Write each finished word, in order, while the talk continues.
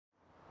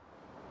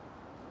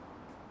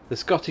The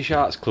Scottish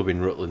Arts Club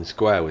in Rutland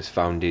Square was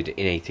founded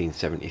in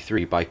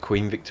 1873 by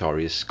Queen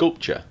Victoria's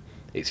sculpture.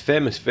 Its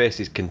famous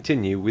faces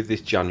continue with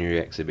this January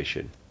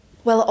exhibition.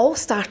 Well, it all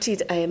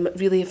started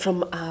really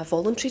from a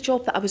voluntary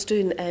job that I was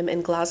doing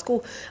in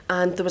Glasgow,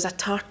 and there was a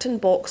tartan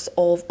box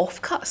of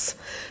offcuts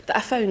that I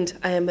found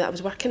that I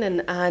was working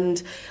in,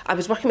 and I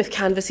was working with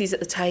canvases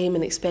at the time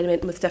and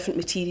experimenting with different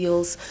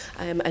materials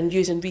and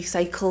using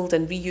recycled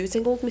and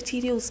reusing old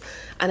materials.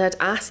 And I'd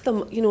asked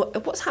them, you know,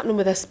 what's happening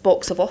with this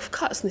box of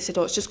offcuts? And they said,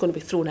 oh, it's just going to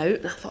be thrown out.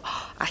 And I thought,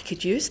 oh, I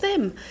could use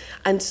them.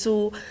 And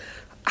so,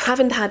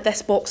 having had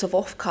this box of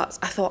offcuts,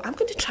 I thought I'm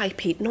going to try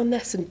painting on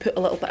this and put a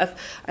little bit of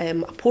a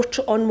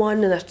portrait on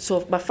one. And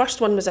so my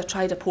first one was I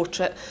tried a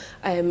portrait,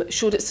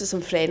 showed it to some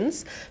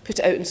friends, put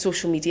it out on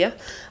social media,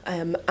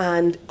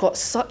 and got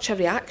such a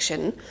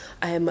reaction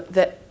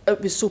that it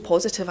was so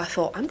positive. I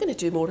thought I'm going to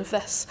do more of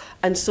this,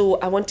 and so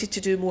I wanted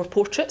to do more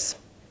portraits.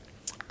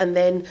 And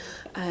then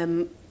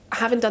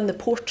having done the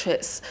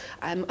portraits,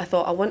 I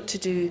thought I want to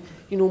do,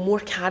 you know, more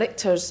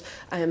characters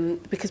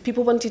because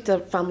people wanted their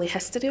family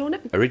history on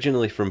it.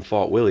 Originally from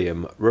Fort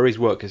William, Rory's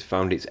work has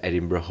found its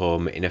Edinburgh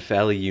home in a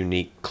fairly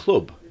unique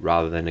club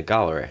rather than a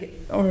gallery.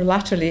 Or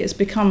latterly, it's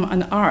become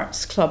an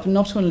arts club,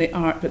 not only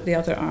art but the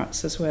other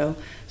arts as well.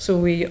 So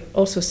we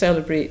also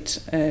celebrate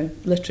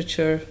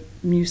literature,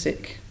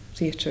 music,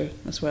 theatre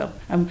as well.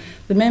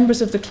 The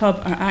members of the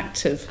club are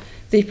active.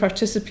 They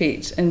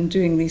participate in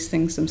doing these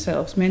things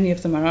themselves. Many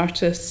of them are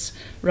artists,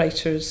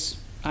 writers,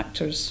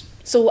 actors.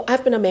 So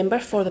I've been a member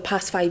for the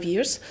past 5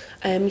 years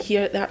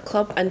here at the Art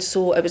Club, and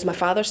so it was my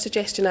father's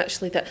suggestion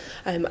actually that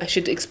I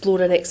should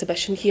explore an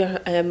exhibition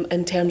here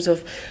in terms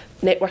of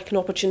networking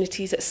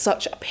opportunities. It's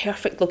such a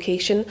perfect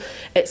location.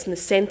 It's in the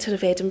centre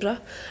of Edinburgh,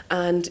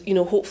 and you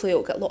know, hopefully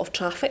it'll get a lot of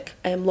traffic,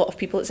 a lot of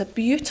people. It's a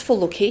beautiful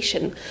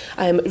location,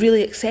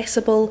 really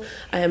accessible,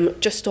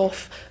 just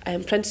off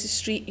Princes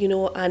Street, you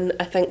know, and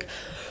I think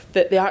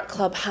that the Art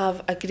Club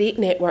have a great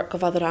network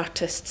of other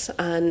artists,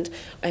 and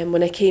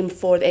when I came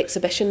for the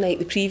exhibition night,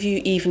 the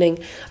preview evening,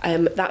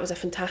 that was a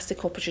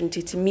fantastic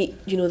opportunity to meet,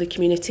 you know, the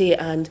community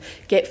and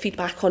get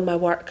feedback on my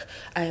work,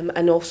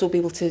 and also be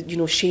able to, you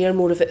know, share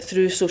more of it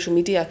through social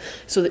media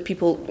so that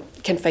people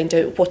can find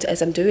out what it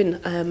is I'm doing.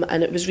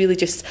 And it was really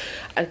just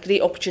a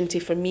great opportunity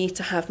for me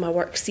to have my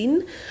work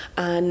seen,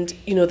 and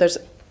you know, there's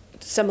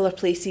similar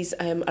places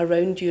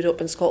around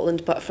Europe and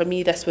Scotland, but for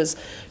me this was,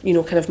 you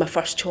know, kind of my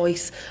first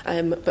choice,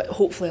 but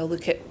hopefully I'll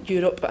look at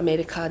Europe,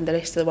 America and the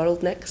rest of the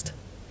world next.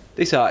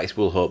 This artist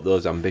will hope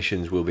those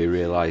ambitions will be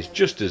realised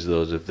just as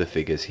those of the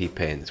figures he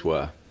paints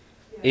were.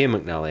 Ian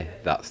McNally,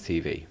 That's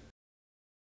TV.